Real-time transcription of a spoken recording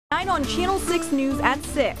tonight on Channel 6 News at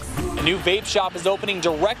 6. A new vape shop is opening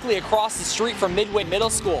directly across the street from Midway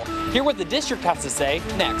Middle School. Hear what the district has to say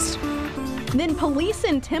next. Then police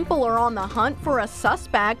in Temple are on the hunt for a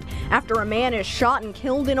suspect after a man is shot and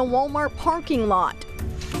killed in a Walmart parking lot.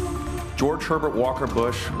 George Herbert Walker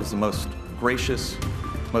Bush was the most gracious,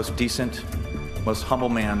 most decent, most humble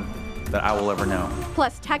man that I will ever know.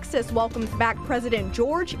 Plus, Texas welcomes back President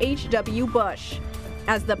George H.W. Bush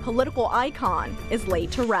as the political icon is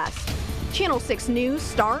laid to rest. Channel 6 News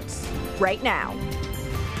starts right now.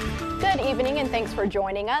 Good evening and thanks for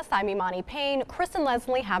joining us. I'm Imani Payne. Chris and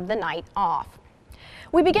Leslie have the night off.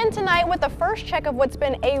 We begin tonight with the first check of what's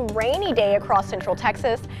been a rainy day across Central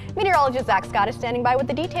Texas. Meteorologist Zach Scott is standing by with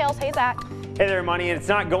the details. Hey, Zach. Hey there, Money, and it's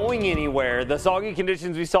not going anywhere. The soggy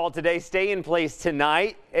conditions we saw today stay in place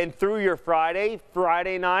tonight and through your Friday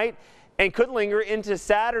night, and could linger into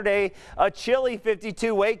Saturday. A chilly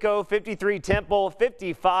 52 Waco, 53 Temple,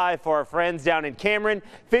 55 for our friends down in Cameron,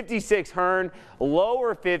 56 Hearn,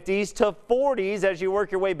 lower 50s to 40s as you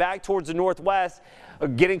work your way back towards the northwest.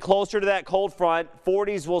 Getting closer to that cold front,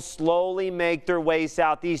 40s will slowly make their way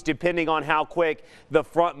southeast depending on how quick the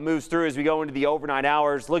front moves through as we go into the overnight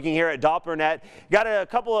hours. Looking here at DopplerNet, got a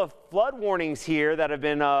couple of flood warnings here that have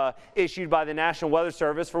been issued by the National Weather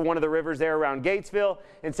Service for one of the rivers there around Gatesville,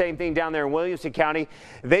 and same thing down there in Williamson County.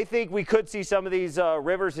 They think we could see some of these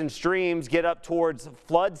rivers and streams get up towards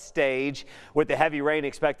flood stage with the heavy rain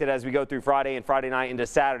expected as we go through Friday and Friday night into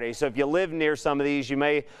Saturday. So if you live near some of these, you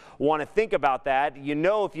may want to think about that. You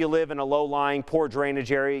know, if you live in a low-lying, poor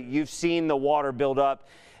drainage area, you've seen the water build up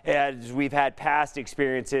as we've had past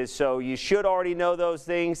experiences, so you should already know those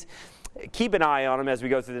things. Keep an eye on them as we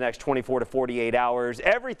go through the next 24 to 48 hours.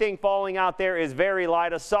 Everything falling out there is very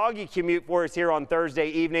light. A soggy commute for us here on Thursday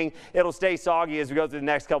evening. It'll stay soggy as we go through the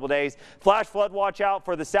next couple days. Flash flood watch out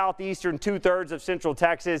for the southeastern 2/3 of central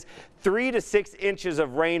Texas. 3 to 6 inches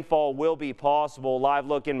of rainfall will be possible. Live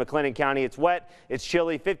look in McLennan County. It's wet. It's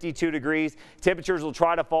chilly, 52 degrees. Temperatures will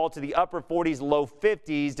try to fall to the upper 40s, low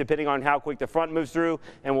 50s, depending on how quick the front moves through,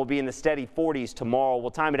 and we'll be in the steady 40s tomorrow.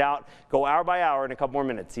 We'll time it out, go hour by hour in a couple more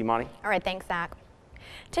minutes. Imani. All right, thanks, Zach.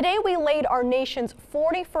 Today we laid our nation's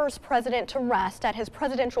 41st president to rest at his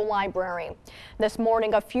presidential library. This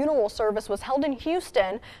morning, a funeral service was held in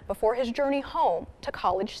Houston before his journey home to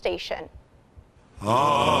College Station.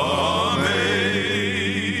 Amazing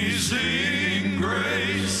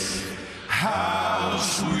grace, how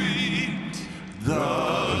sweet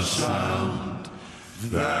the sound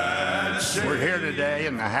that saved. We're here today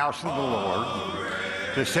in the house of the Lord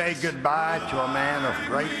to say goodbye to a man of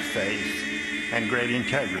great faith and great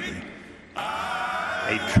integrity,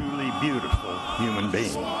 a truly beautiful human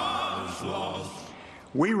being.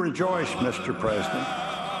 We rejoice, Mr. President,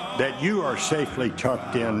 that you are safely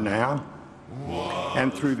tucked in now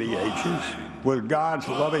and through the ages with God's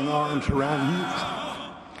loving arms around you.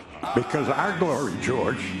 Because our glory,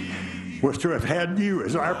 George, was to have had you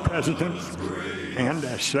as our president and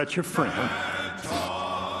as such a friend.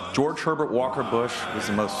 George Herbert Walker Bush was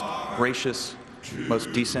the most gracious,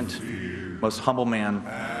 most decent, most humble man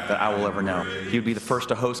that I will ever know. He would be the first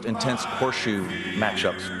to host intense horseshoe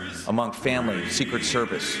matchups among family, Secret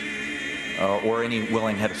Service, or any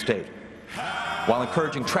willing head of state, while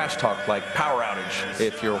encouraging trash talk like power outage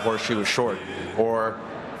if your horseshoe is short, or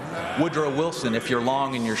Woodrow Wilson if you're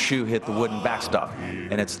long and your shoe hit the wooden backstop.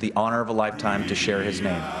 And it's the honor of a lifetime to share his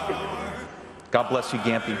name. God bless you,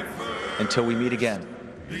 Gampy. Until we meet again,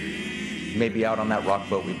 you may be out on that rock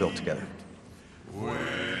boat we built together.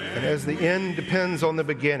 And as the end depends on the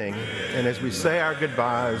beginning, and as we say our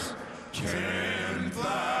goodbyes,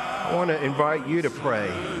 I want to invite you to pray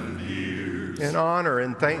in honor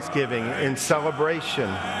and thanksgiving, in celebration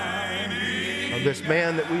of this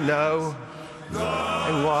man that we know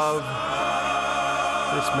and love,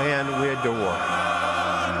 this man we adore.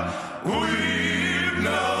 We've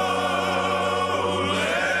no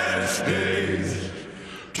less days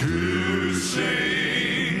to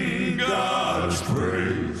sing God's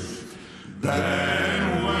praise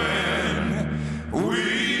than when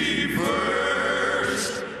we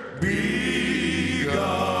first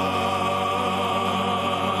begun.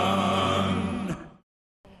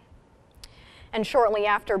 And shortly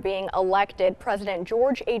after being elected, President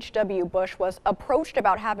George H.W. Bush was approached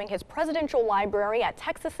about having his presidential library at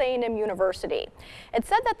Texas A&M University. It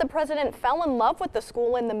said that the president fell in love with the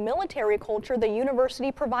school and the military culture the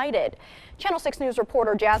university provided. Channel 6 News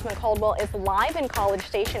reporter Jasmine Caldwell is live in College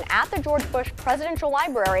Station at the George Bush Presidential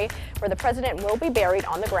Library, where the president will be buried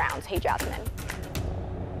on the grounds. Hey, Jasmine.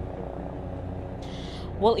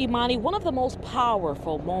 Well, Imani, one of the most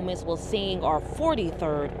powerful moments was seeing our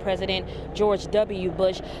 43rd President George W.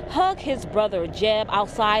 Bush hug his brother Jeb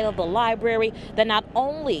outside of the library that not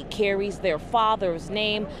only carries their father's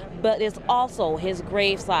name, but is also his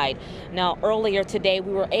gravesite. Now, earlier today,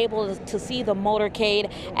 we were able to see the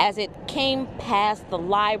motorcade as it came past the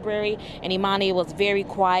library, and Imani, it was very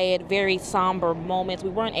quiet, very somber moments.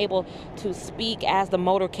 We weren't able to speak as the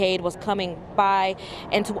motorcade was coming by,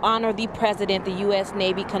 and to honor the president, the U.S.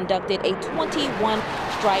 Navy conducted a 21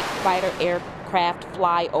 Strike Fighter aircraft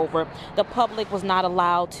flyover. The public was not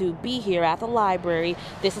allowed to be here at the library.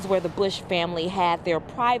 This is where the Bush family had their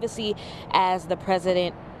privacy as the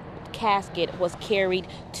president casket was carried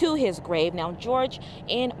to his grave. Now, George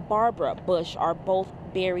and Barbara Bush are both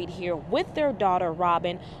buried here with their daughter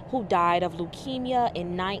Robin, who died of leukemia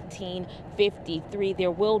in 1953.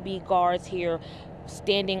 There will be guards here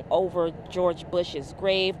standing over George Bush's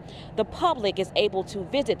grave. The public is able to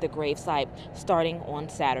visit the gravesite starting on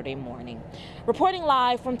Saturday morning. Reporting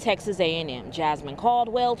live from Texas A&M, Jasmine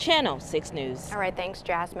Caldwell, Channel 6 News. All right, thanks,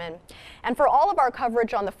 Jasmine. And for all of our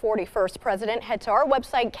coverage on the 41st president, head to our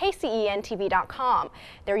website, kcentv.com.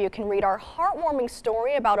 There you can read our heartwarming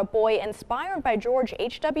story about a boy inspired by George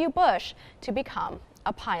H.W. Bush to become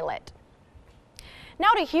a pilot.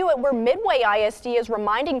 Now to Hewitt, where Midway ISD is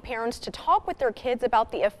reminding parents to talk with their kids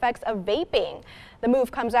about the effects of vaping. The move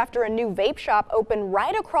comes after a new vape shop opened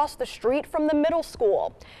right across the street from the middle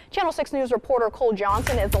school. Channel 6 News reporter Cole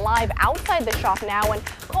Johnson is live outside the shop now. And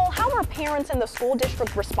Cole, how are parents in the school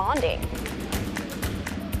district responding?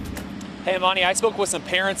 Hey, Imani, I spoke with some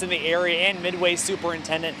parents in the area and Midway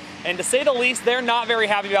superintendent, and to say the least, they're not very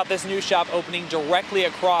happy about this new shop opening directly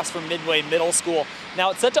across from Midway Middle School.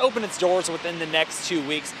 Now, it's set to open its doors within the next 2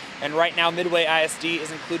 weeks, and right now Midway ISD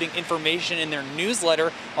is including information in their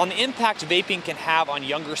newsletter on the impact vaping can have on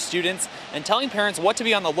younger students and telling parents what to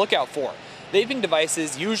be on the lookout for. Vaping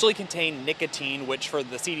devices usually contain nicotine, which for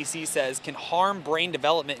the CDC says can harm brain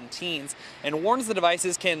development in teens, and warns the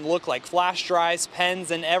devices can look like flash drives,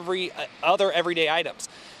 pens, and other everyday items.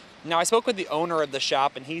 Now, I spoke with the owner of the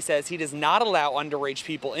shop, and he says he does not allow underage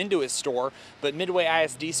people into his store, but Midway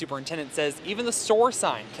ISD superintendent says even the store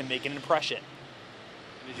sign can make an impression.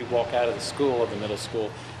 As you walk out of the school or the middle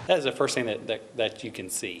school, that is the first thing that you can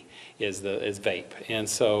see is vape. And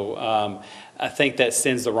so I think that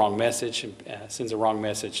sends the wrong message,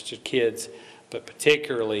 to kids, but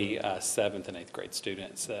particularly 7th and 8th grade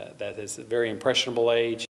students. That is a very impressionable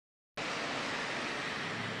age.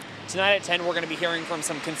 Tonight at 10, we're going to be hearing from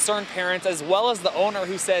some concerned parents as well as the owner,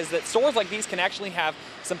 who says that stores like these can actually have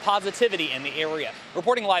some positivity in the area.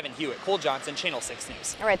 Reporting live in Hewitt, Cole Johnson, Channel 6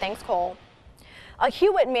 News. All right, thanks, Cole. A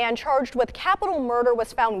Hewitt man charged with capital murder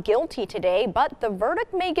was found guilty today, but the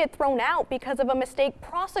verdict may get thrown out because of a mistake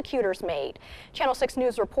prosecutors made. Channel 6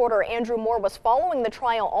 News reporter Andrew Moore was following the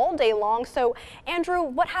trial all day long. So, Andrew,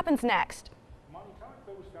 what happens next?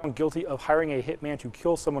 Found guilty of hiring a hitman to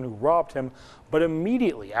kill someone who robbed him, but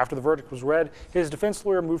immediately after the verdict was read, his defense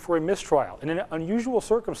lawyer moved for a mistrial. In an unusual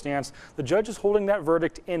circumstance, the judge is holding that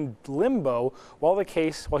verdict in limbo while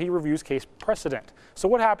he reviews case precedent. So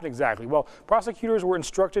what happened exactly? Well, prosecutors were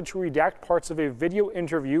instructed to redact parts of a video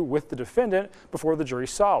interview with the defendant before the jury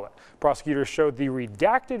saw it. Prosecutors showed the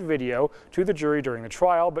redacted video to the jury during the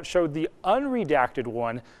trial, but showed the unredacted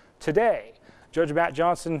one today. Judge Matt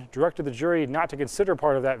Johnson directed the jury not to consider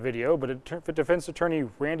part of that video, but defense attorney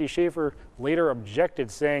Randy Schaefer later objected,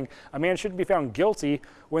 saying a man shouldn't be found guilty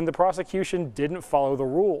when the prosecution didn't follow the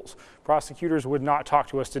rules. Prosecutors would not talk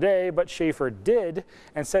to us today, but Schaefer did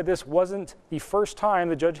and said this wasn't the first time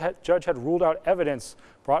the judge had ruled out evidence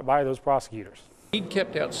brought by those prosecutors. He'd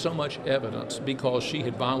kept out so much evidence because she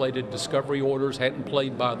had violated discovery orders, hadn't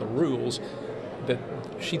played by the rules, that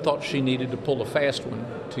she thought she needed to pull a fast one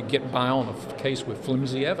to get by on a case with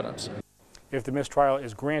flimsy evidence. If the mistrial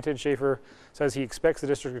is granted, Schaefer says he expects the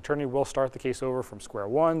district attorney will start the case over from square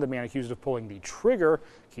one. The man accused of pulling the trigger,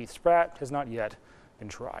 Keith Spratt, has not yet been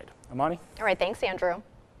tried. Amani? All right, thanks, Andrew.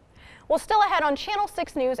 Well, still ahead on Channel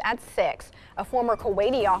 6 News at 6, a former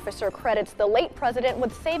Kuwaiti officer credits the late president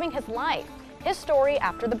with saving his life. His story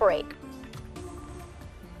after the break.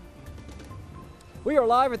 We are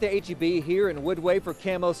live at the H-E-B here in Woodway for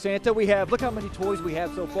Camo Santa. Look how many toys we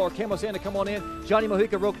have so far. Camo Santa, come on in. Johnny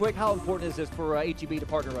Mojica, real quick, how important is this for H-E-B to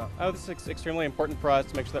partner up? Oh, this is extremely important for us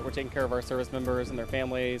to make sure that we're taking care of our service members and their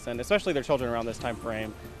families, and especially their children around this time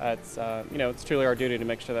frame. It's truly our duty to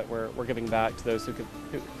make sure that we're giving back to those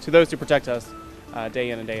who protect us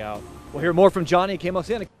day in and day out. We'll hear more from Johnny and Camo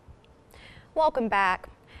Santa. Welcome back.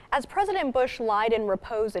 As President Bush lied in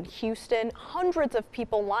repose in Houston, hundreds of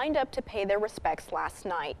people lined up to pay their respects last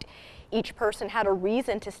night. Each person had a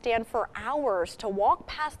reason to stand for hours to walk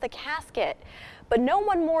past the casket, but no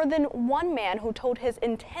one more than one man who told his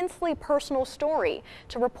intensely personal story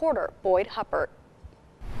to reporter Boyd Huppert.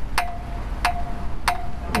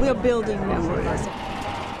 We're building memories.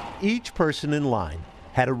 Each person in line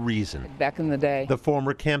had a reason. Back in the day. The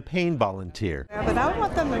former campaign volunteer. Yeah, but I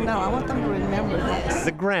want them to know. I want them to remember this.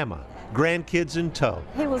 The grandma, grandkids in tow.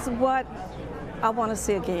 He was what I want to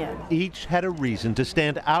see again. Each had a reason to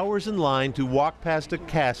stand hours in line to walk past a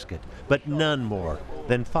casket, but none more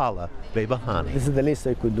than Fala Behbahani. This is the least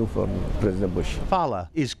I could do for President Bush. Fala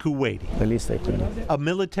is Kuwaiti. The least I could do. A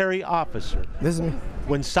military officer. This is me.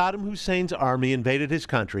 When Saddam Hussein's army invaded his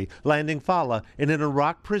country, landing Fala in an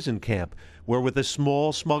Iraq prison camp, where with a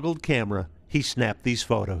small smuggled camera, he snapped these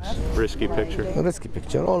photos. Risky picture. A risky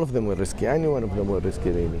picture. All of them were risky. I knew one of them were risky,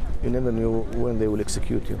 really. You never knew when they will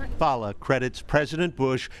execute you. Fala credits President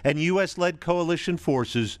Bush and U.S.-led coalition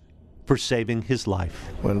forces for saving his life.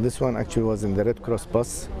 Well, this one actually was in the Red Cross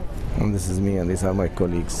bus, and this is me, and these are my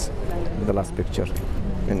colleagues. The last picture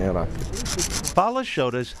in Iraq. Fala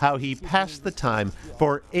showed us how he passed the time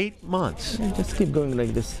for 8 months. Just keep going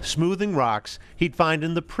like this. Smoothing rocks he'd find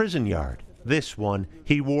in the prison yard. This one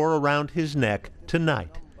he wore around his neck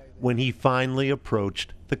tonight when he finally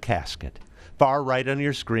approached the casket. Far right on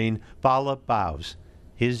your screen, Fala bows,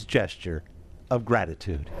 his gesture of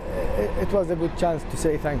gratitude. It was a good chance to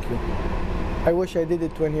say thank you. I wish I did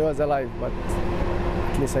it when he was alive, but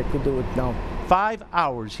at least I could do it now. 5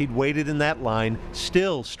 hours he'd waited in that line,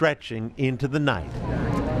 still stretching into the night.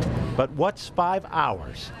 But what's 5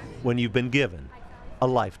 hours when you've been given a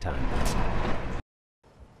lifetime?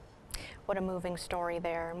 What a moving story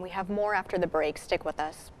there. And we have more after the break. Stick with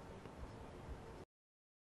us.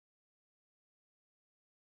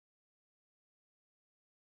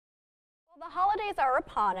 Well, the holidays are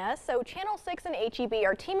upon us, so Channel 6 and HEB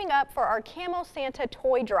are teaming up for our Camo Santa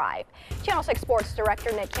Toy Drive. Channel 6 Sports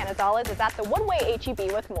Director Nick Canizales is at the Woodway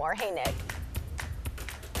HEB with more. Hey, Nick.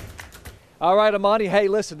 All right, Amani. Hey,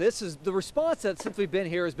 listen, this is the response that since we've been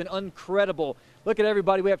here has been incredible. Look at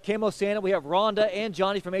everybody. We have Camo Santa, we have Rhonda and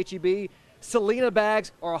Johnny from HEB. Selena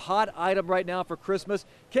bags are a hot item right now for Christmas.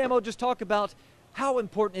 Camo, just talk about how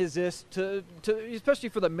important is this to especially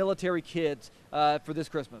for the military kids for this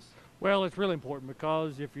Christmas? Well, it's really important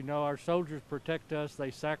because if you know, our soldiers protect us, they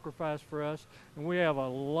sacrifice for us, and we have a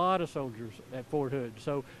lot of soldiers at Fort Hood.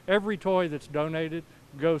 So every toy that's donated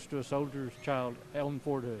goes to a soldier's child on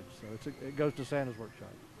Fort Hood. So it goes to Santa's workshop.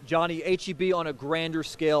 Johnny, HEB on a grander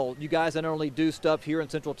scale. You guys not only do stuff here in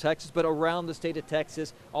Central Texas, but around the state of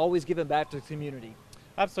Texas, always giving back to the community.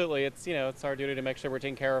 Absolutely. It's our duty to make sure we're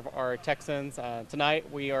taking care of our Texans.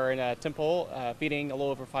 Tonight we are in a temple feeding a little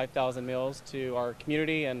over 5,000 meals to our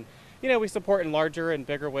community, and we support in larger and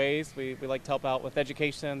bigger ways. We like to help out with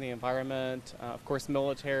education, the environment, of course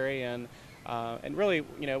military, and really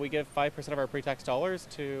we give 5% of our pre-tax dollars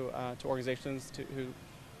to organizations who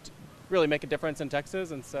really make a difference in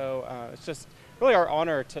Texas, and so it's just really our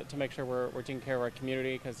honor to make sure we're taking care of our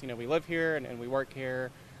community because we live here and we work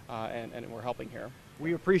here and we're helping here.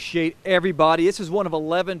 We appreciate everybody. This is one of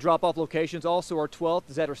 11 drop-off locations. Also, our 12th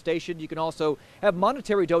is at our station. You can also have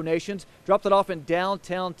monetary donations. Dropped it off in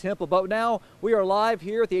downtown Temple. But now we are live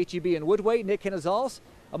here at the HEB in Woodway. Nick Canizales.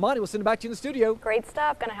 Amani, we'll send it back to you in the studio. Great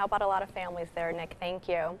stuff. Going to help out a lot of families there, Nick. Thank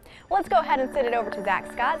you. Well, let's go ahead and send it over to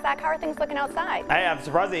Zach Scott. Zach, how are things looking outside? Hey, I'm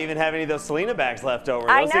surprised they even have any of those Selena bags left over.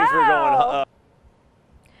 I Those things were going.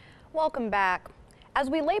 Welcome back. As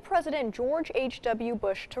we lay President George H.W.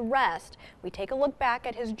 Bush to rest, we take a look back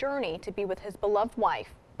at his journey to be with his beloved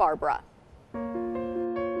wife, Barbara.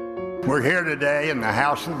 We're here today in the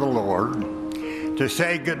house of the Lord to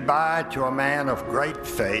say goodbye to a man of great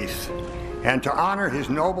faith and to honor his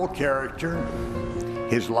noble character,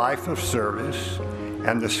 his life of service,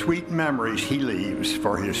 and the sweet memories he leaves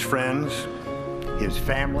for his friends, his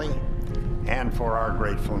family, and for our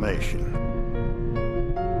grateful nation.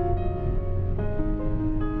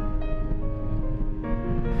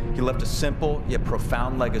 He left a simple yet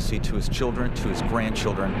profound legacy to his children, to his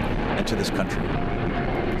grandchildren, and to this country.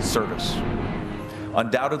 Service.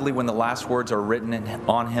 Undoubtedly, when the last words are written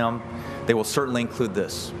on him, they will certainly include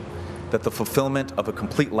this, that the fulfillment of a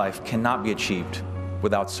complete life cannot be achieved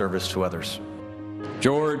without service to others.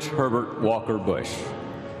 George Herbert Walker Bush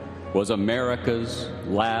was America's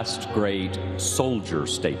last great soldier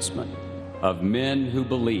statesman, of men who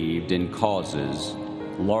believed in causes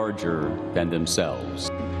larger than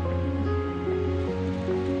themselves.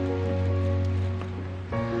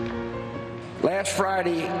 Last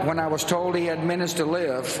Friday, when I was told he had minutes to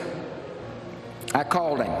live, I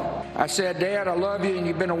called him. I said, "Dad, I love you and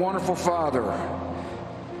you've been a wonderful father.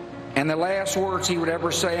 And the last words he would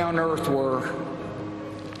ever say on earth were,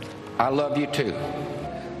 "I love you too."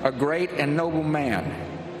 A great and noble man.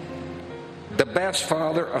 The best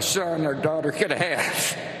father a son or daughter could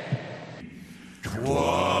have.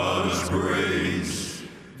 'Twas grace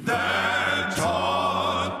that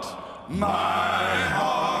taught my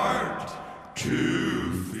heart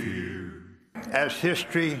to fear. As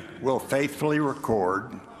history will faithfully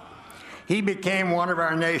record, he became one of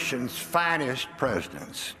our nation's finest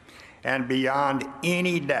presidents, and beyond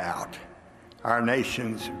any doubt, our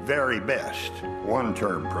nation's very best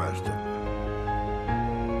one-term president.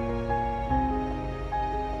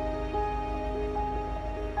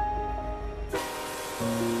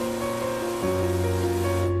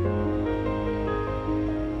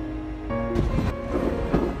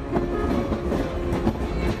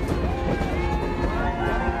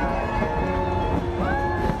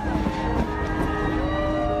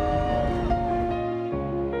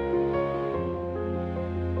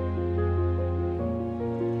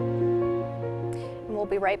 We'll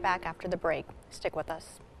be right back after the break. Stick with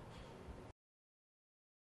us.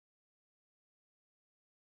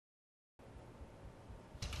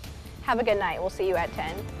 Have a good night. We'll see you at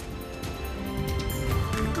 10.